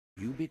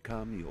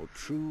become your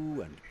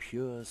true and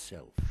pure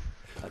self.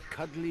 A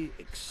cuddly,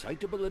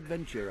 excitable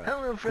adventurer.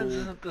 Hello friends,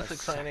 called isn't this a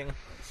exciting?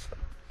 sack.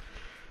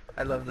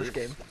 I love this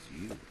game.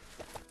 Is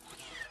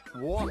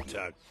you. What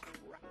a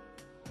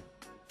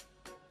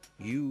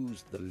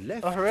Use the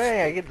left Oh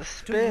hooray, I stick get to to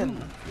spin!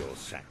 move your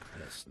sack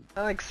person.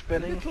 I like A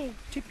spinning. little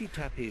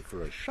tippy-tappy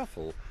for a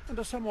shuffle and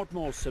a somewhat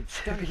more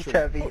substantial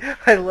Tippy-tappy. push.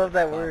 I love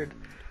that word.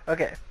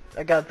 Okay,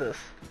 I got this.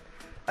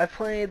 I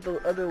played the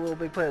other Little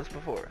Big Planets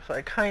before, so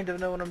I kind of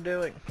know what I'm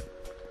doing.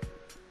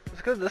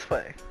 Let's go this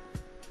way.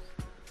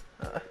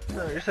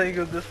 No, you're saying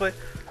go this way?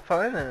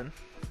 Fine then.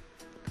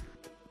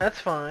 That's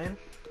fine.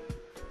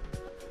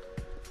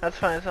 That's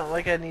fine, it's not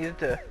like I needed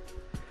to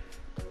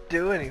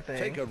do anything.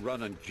 Take a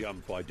run and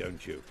jump, why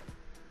don't you?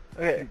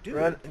 Okay, You do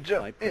run, it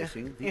jump. by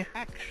pressing the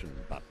action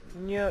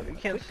button. Yep, you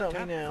can't Quick stop me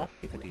tap now.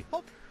 for hippity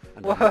hop,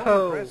 and Whoa, a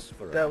long press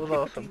for that a was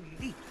hippity awesome.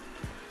 leap.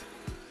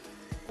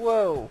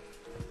 Whoa.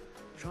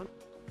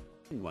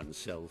 Transferring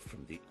oneself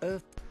from the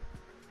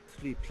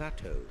earthly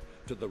plateau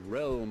to the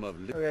realm of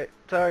little Okay,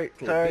 sorry.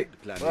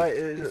 big planet Why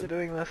is is it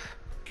doing this?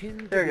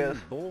 kin There to it being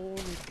goes. born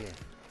again.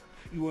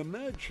 You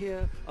emerge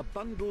here a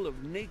bundle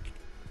of naked.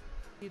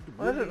 Why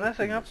is it woolly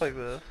messing up like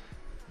innocence.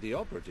 this? The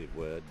operative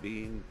word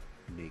being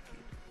naked.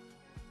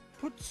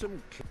 Put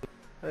some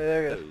Oh,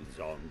 there it goes. clothes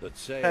on that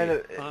say, Kind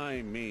of-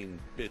 I mean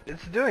business.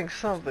 It's doing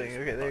something.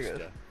 Okay, there it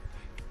goes.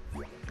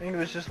 I think it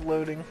was just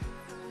loading.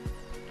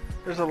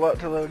 There's a lot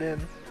to load in.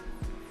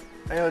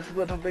 I know it's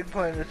Little Big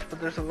Planets, but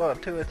there's a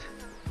lot to it.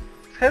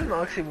 It's kind of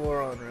an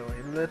oxymoron,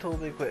 really. Little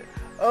Big Planet.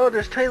 Oh,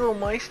 there's tiny little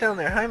mice down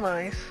there. Hi,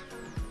 mice.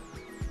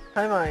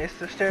 Hi, mice.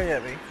 They're staring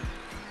at me.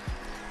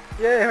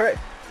 Yay, hooray.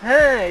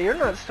 Hey, you're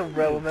not still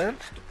relevant.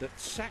 Noticed that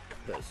sack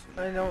persons,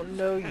 I don't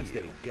know as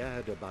you. they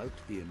gad about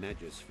the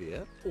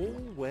imagosphere,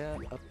 all wear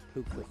a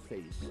poker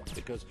face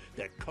because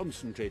they're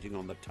concentrating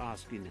on the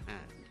task in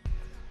hand.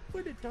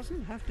 But it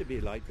doesn't have to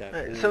be like that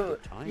all So,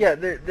 the time. yeah,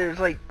 there's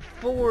like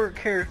 4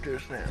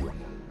 characters now.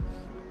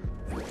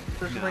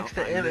 There's Now, links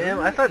to I know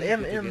MM. I thought you're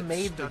eager to MM get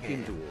made the stuck game.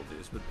 into all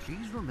this, but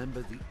please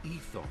remember the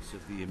ethos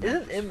of the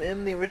Isn't imagosphere.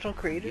 MM the original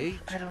creator? Create,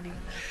 I don't even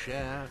know.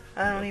 share,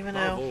 I don't and even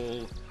above know.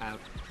 all, have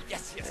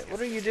Yes, yes, yes. What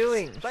are you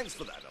doing? Thanks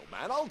for that, old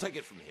man. I'll take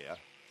it from here.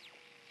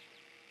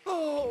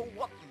 Oh,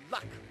 what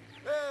luck.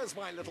 There's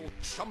my little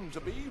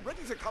chum-to-be,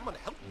 ready to come and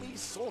help me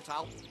sort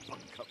out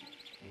Bunkum.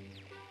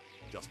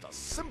 Just a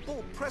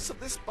simple press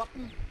of this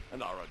button,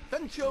 and our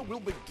adventure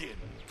will begin.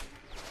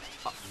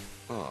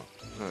 No.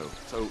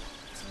 So,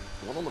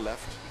 the one on the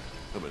left.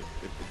 No, but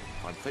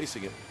if I'm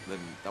facing it, then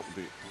that would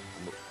be...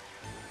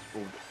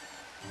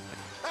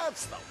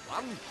 That's the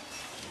one.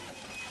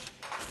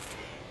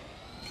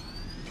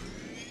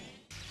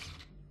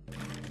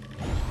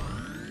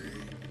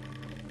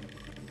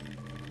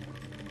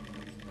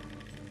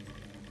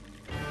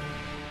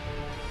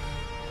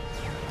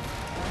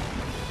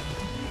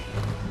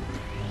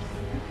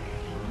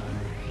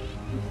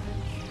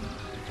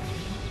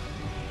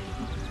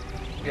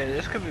 Yeah,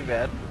 this could be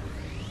bad.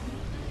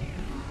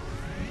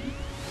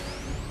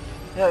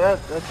 Yeah,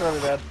 that's really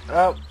bad.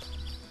 Oh.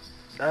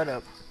 Shut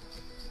up.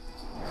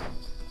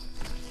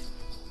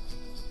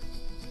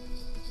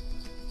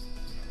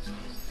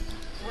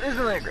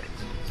 Isn't that great?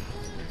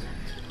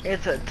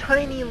 It's a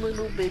tiny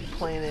little big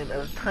planet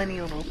of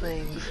tiny little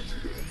things.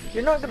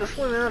 You're not gonna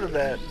swim out of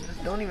that.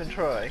 Just don't even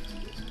try.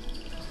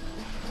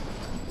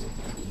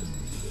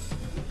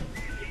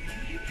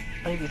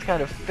 I think he's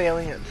kind of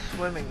failing at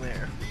swimming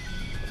there.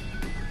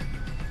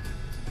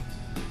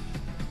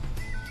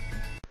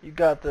 You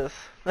got this.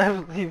 I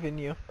believe in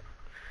you.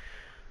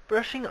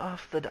 Brushing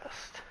off the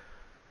dust.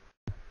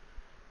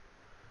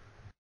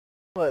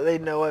 What, they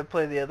know I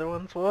played the other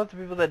ones? Well, the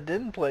people that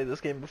didn't play this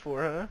game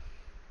before, huh?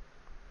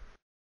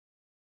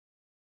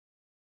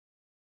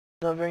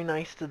 Not very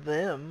nice to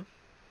them.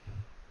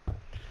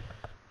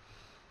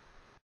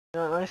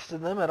 Not nice to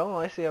them at all,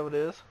 I see how it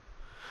is.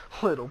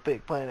 Little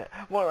Big Planet.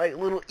 More like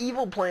Little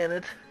Evil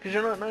Planet, because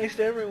you're not nice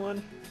to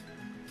everyone.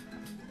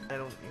 I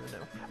don't even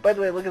know. By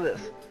the way, look at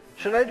this.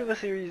 Should I do a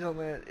series on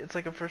that? It's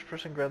like a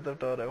first-person Grand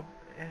Theft Auto.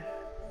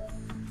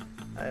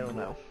 I don't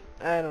know.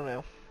 I don't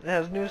know. It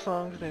has new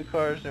songs, new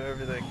cars, new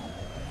everything.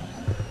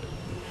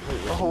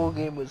 The whole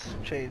game was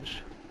changed.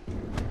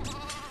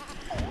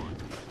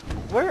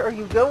 Where are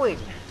you going?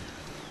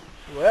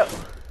 Well,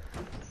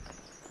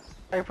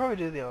 I could probably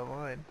do the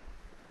online.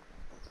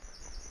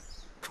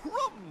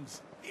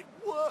 Crumbs! It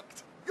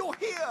worked! You're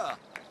here!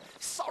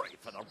 Sorry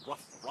for the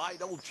rough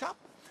ride, old chap.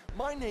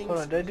 My name's... Hold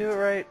on, did I do it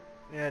right?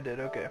 Yeah, I did,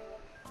 okay.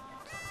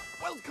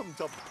 Welcome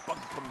to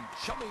Bunkum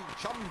Chummy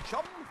Chum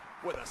Chum,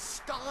 where the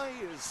sky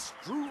is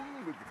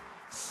strewn with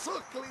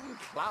circling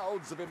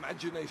clouds of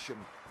imagination,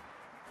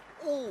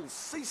 all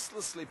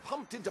ceaselessly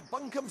pumped into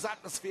Bunkum's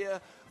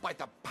atmosphere by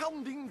the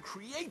pounding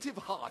creative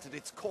heart at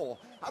its core,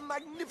 a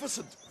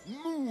magnificent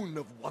moon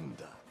of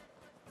wonder.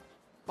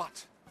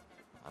 But,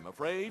 I'm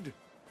afraid,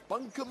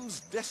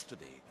 Bunkum's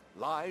destiny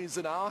lies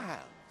in our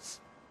hands.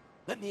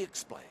 Let me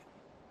explain.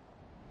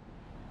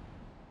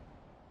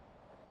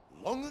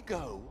 Long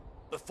ago,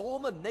 Before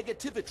the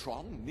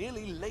Negativitron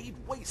nearly laid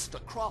waste a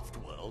craft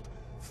world,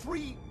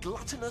 3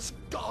 gluttonous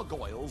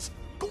gargoyles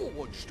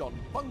gorged on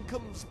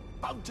Bunkum's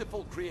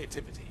bountiful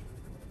creativity.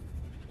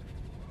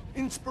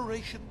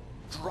 Inspiration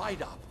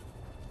dried up.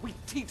 We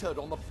teetered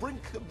on the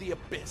brink of the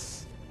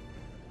abyss.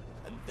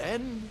 And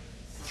then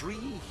 3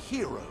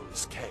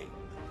 heroes came.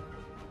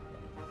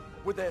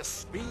 With their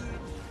speed,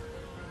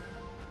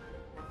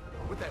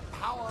 with their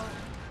power,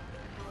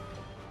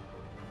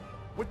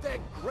 with their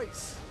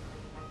grace.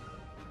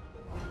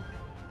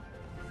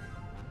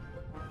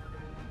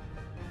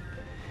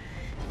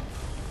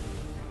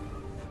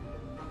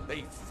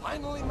 They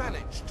finally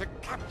managed to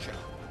capture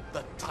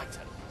the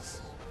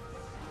Titans.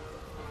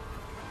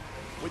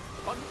 With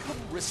Bunkum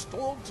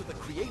restored to the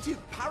creative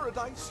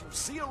paradise you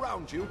see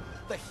around you,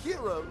 the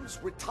heroes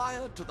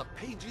retired to the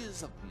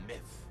pages of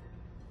myth.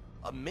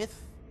 A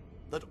myth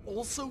that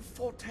also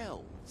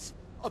foretells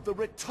of the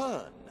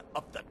return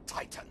of the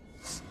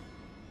Titans.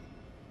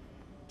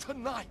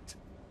 Tonight,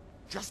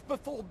 just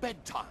before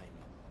bedtime,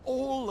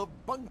 all of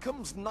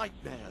Bunkum's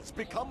nightmares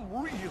become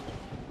real.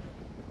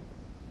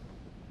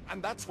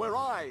 And that's where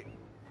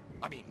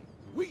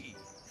we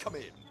come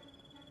in.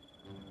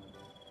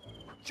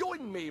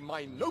 Join me,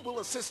 my noble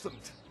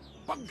assistant.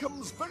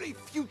 Bunkum's very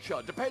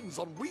future depends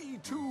on we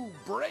 2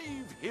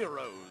 brave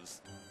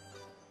heroes.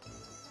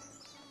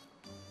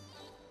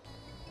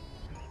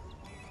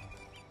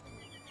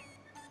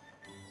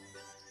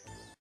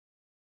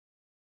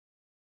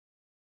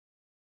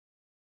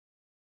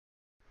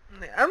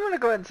 I'm gonna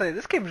go ahead and say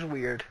this game's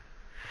weird.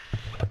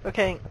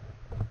 Okay.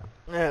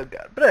 Oh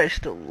god, but I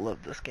still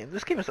love this game.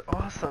 This game is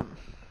awesome.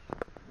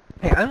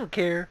 Hey, I don't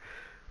care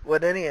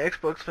what any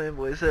Xbox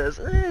fanboy says.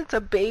 It's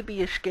a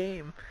babyish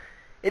game.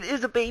 It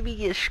is a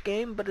babyish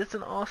game, but it's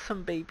an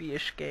awesome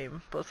babyish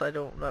game. Plus, I'm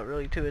not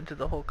really too into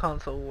the whole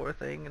console war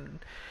thing, and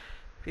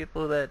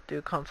people that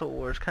do console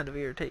wars kind of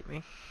irritate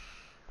me.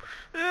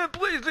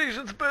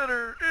 PlayStation's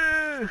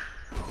better.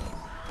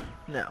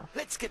 No.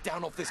 Let's get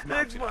down off this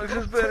mountain. Xbox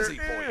is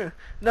better.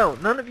 No,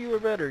 none of you are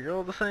better. You're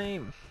all the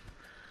same.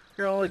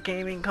 You're all a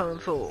gaming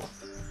console.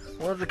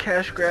 One's a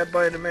cash grab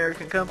by an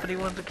American company,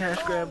 one's a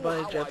cash grab by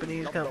a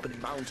Japanese company.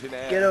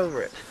 Get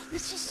over it.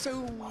 It's just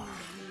so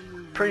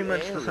pretty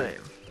much the same.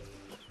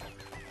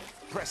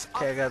 Press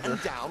okay, I got up and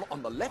this. down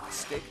on the left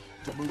stick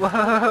to move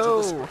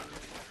Whoa!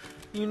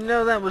 You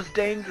know that was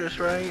dangerous,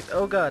 right?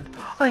 Oh god.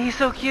 Oh, he's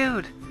so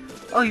cute!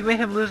 Oh, you made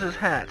him lose his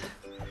hat.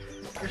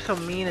 You're so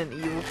mean and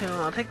evil to him.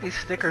 I'll take these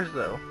stickers,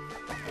 though.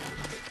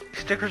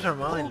 These stickers are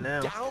mine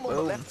now. Down on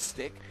the left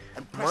stick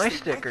and press my the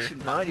sticker, action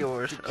not button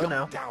yours. to Oh no.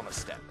 jump down a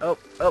step. Oh,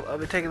 I'll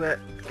be taking that.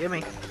 Gimme.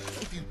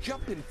 If you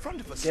jump in front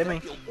of a Give step,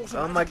 me. you'll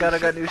Oh my god, I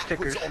got new automatically shift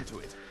stickers. backwards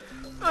onto it.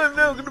 I'm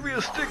now gonna be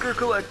a sticker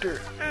collector.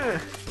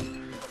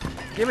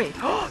 Gimme.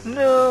 Oh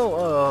no!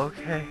 Oh,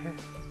 okay.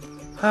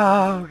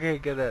 Oh, okay,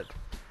 get it.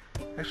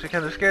 Actually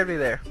kind of scared me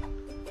there.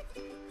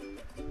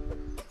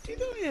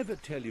 Did I ever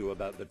tell you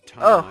about the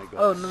time I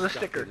got another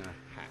stuck sticker. in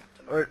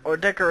a hat? Or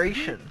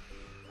decoration.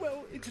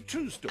 Well, it's a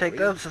true story. Take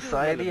that, and still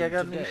society. I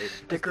got relevant new today, as the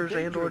stickers and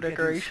danger or of getting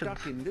decorations.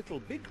 Stuck in Little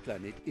Big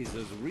Planet is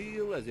as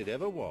real as it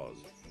ever was.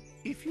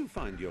 If you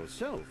find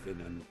yourself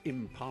in an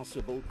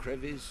impassable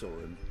crevice or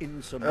an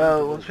insurmountable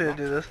Oh, wants me to rut,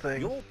 do this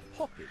thing. your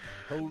pocket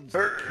holds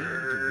the key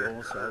to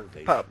your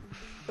salvation. Pop.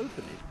 Open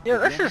it. Yeah,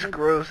 with that's one just hand.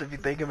 gross if you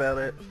think about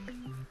it.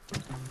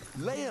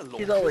 Layer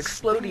He's all launchers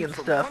explodey swing and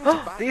from stuff. front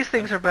to back These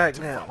things are back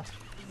to now.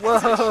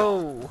 front.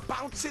 Whoa!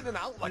 Bounce in and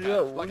out like Yeah,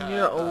 a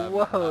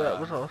whoa, that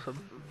was awesome.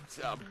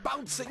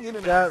 bouncing in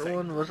and out That thing.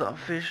 one was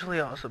officially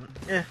awesome.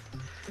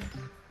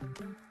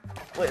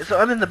 Wait, so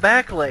I'm in the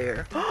back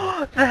layer.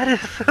 That is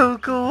so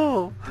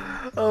cool.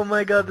 Oh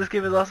my god, this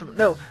game is awesome.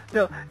 No,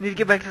 I need to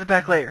get back to the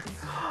back layer.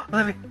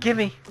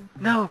 Gimme.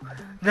 No.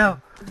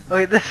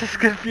 Okay, this is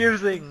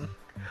confusing.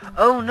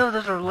 Oh no,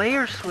 those are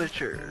layer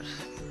switchers.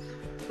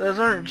 Those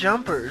aren't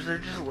jumpers, they're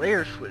just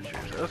layer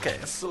switchers. Okay.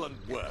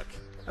 Excellent work.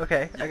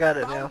 Okay, I got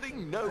it now.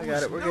 Bounding knows I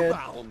got it, we're no good.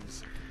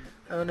 bounds.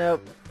 Oh no.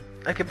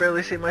 I can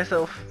barely see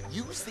myself.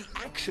 Use the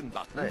action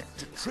button Right.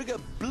 to trigger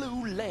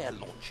blue layer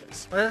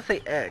launchers. Why does it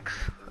say X?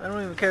 I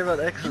don't even care about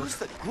X's. Use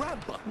the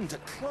grab button to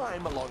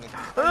climb along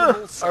Ah,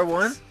 incredible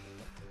R1? surface.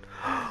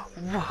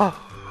 Whoa.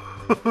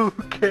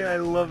 Okay, I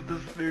love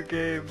this new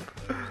game.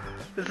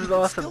 This is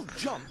awesome. Still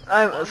jump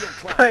I'm while a you're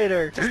climbing.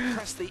 spider. Just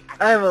press the action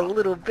I'm a button.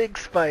 little big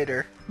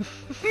spider.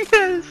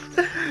 Yes!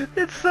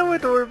 It's so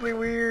adorably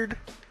weird.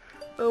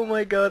 Oh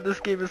my god, this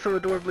game is so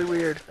adorably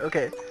weird.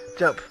 Okay,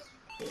 jump.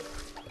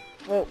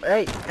 Whoa,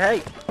 hey!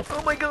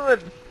 Oh my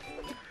god!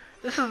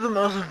 This is the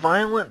most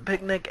violent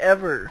picnic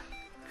ever.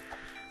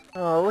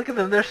 Oh, look at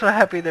them. They're so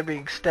happy they're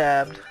being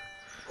stabbed.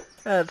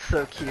 That's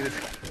so cute.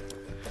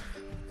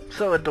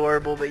 So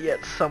adorable, but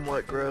yet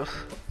somewhat gross.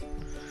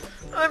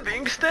 I'm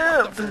being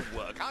stabbed! Wonderful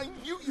work. I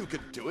knew you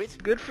could do it.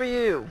 Good for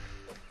you.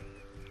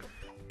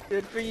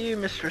 Good for you,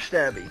 Mr.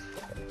 Stabby.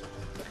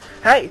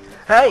 Hey!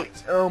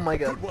 Oh my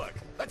god. Good work.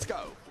 Let's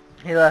go.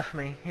 He left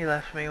me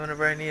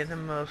whenever I needed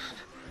him most.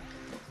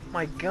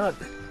 My god.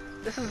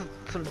 This is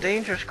some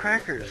dangerous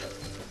crackers.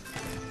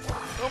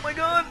 Oh my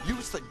god!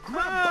 Use the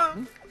grab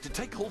button to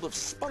take hold of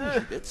spongy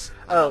bits.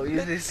 Oh,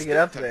 use these to get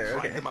up there,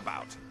 Drag okay. them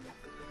about.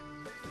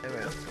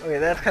 Okay,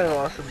 that's kind of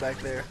awesome back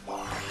there.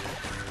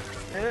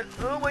 And,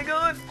 oh my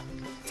god!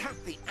 Tap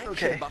the action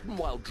Okay. button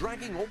while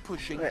dragging or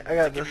pushing Wait, I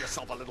got to give this.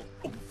 yourself a little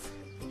oomph.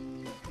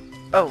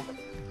 Oh,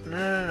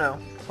 no.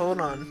 Hold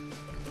on.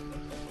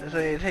 So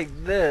you take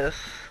this,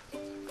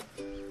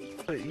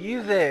 put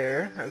you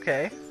there,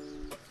 okay.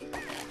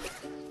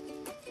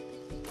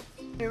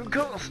 New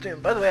costume.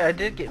 By the way, I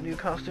did get new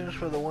costumes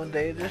for the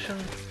one-day edition,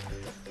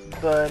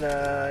 but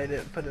I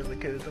didn't put in the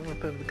codes. I'm gonna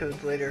put in the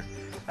codes later.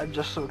 I'm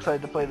just so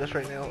excited to play this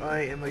right now. I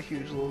am a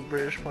huge Little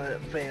British Planet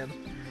fan.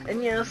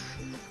 And yes,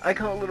 I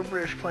call it Little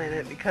British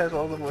Planet because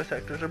all the voice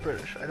actors are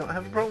British. I don't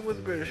have a problem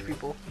with British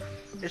people.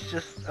 It's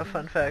just a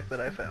fun fact that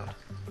I found.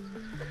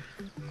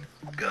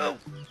 Go!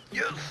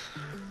 Yes!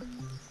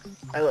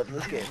 I love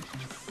this game.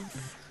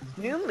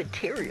 New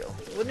material?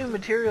 What new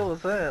material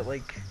is that?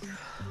 Like,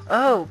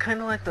 oh, kind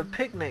of like the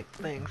picnic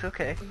things.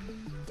 Okay.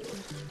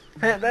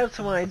 That's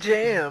my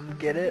jam.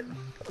 Get it?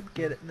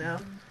 Get it now?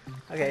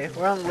 Okay,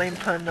 we're on lane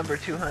pun number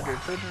 200,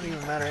 so it doesn't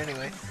even matter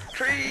anyway.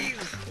 Trees!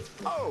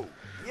 Oh,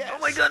 yes. Oh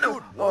my god, no!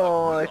 Good work,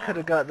 Oh, I Leon. could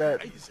have got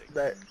that. Amazing.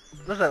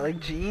 Was that like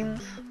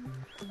jeans?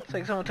 It's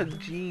like someone took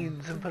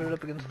jeans and put it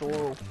up against the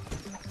wall.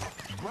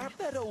 Grab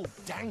that old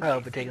dangly Oh,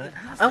 but taking it.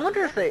 I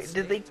wonder if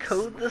did they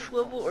code this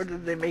level or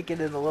did they make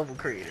it in the level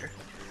creator?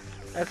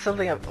 That's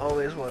something I've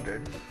always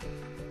wondered.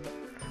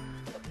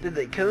 Did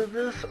they code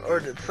this or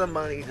did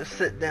somebody just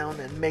sit down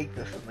and make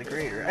this in the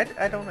creator?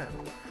 I don't know.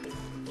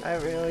 I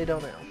really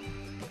don't know.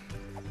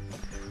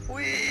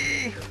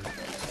 Whee!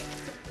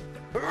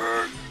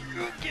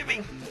 Give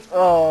me!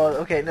 Oh,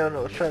 okay, no,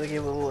 let's try the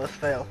game with a little less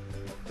fail.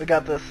 We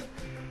got this.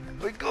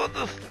 We got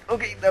this!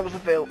 Okay, that was a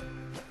fail.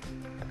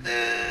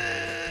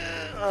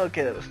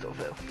 Okay, that was still a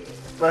fail.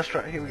 Let's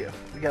try, here we go.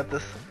 We got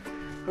this.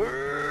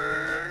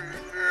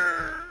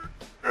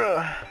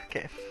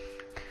 Okay.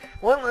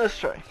 One last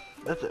try.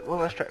 That's it, one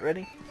last try.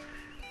 Ready?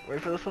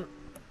 Ready for this one?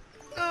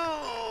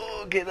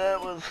 Oh, okay, that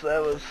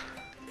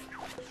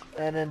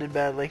ended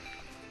badly.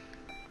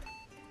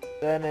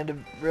 That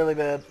ended really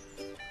bad.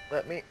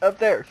 Let me up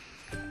there.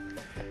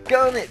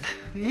 Got it!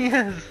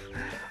 Yes!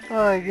 Oh,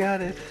 I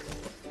got it.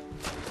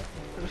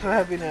 I'm so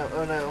happy now.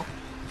 Oh no.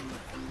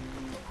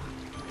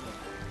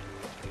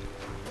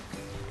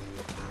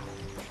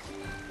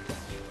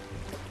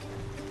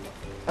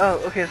 Oh,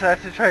 okay, so I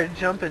have to try to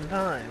jump in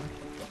time.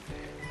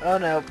 Oh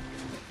no.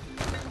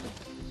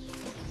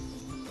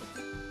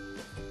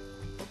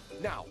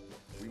 Now,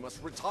 we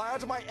must retire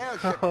to my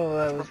airship Oh,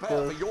 that to was prepare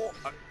close. for your,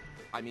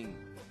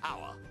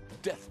 our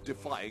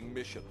death-defying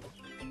mission.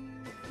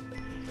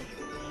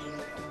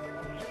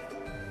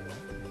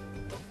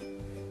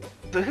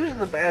 So who's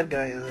the bad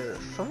guy in this?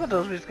 Someone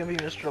tells me it's gonna be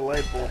Mr.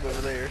 Lightbulb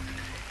over there.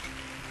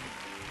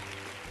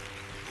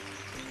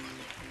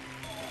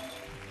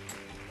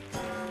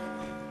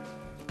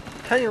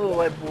 Tiny little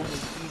Lightbulb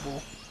is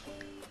evil.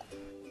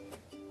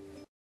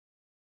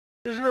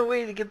 There's no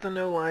way to get the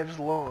no lives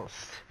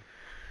lost.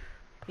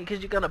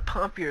 Because you gotta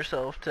pop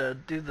yourself to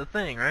do the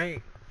thing,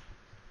 right?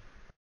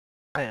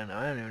 I don't know,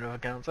 I don't even know if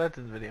it counts. That's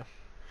in the video.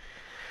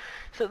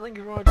 So thank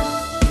you for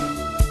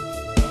watching.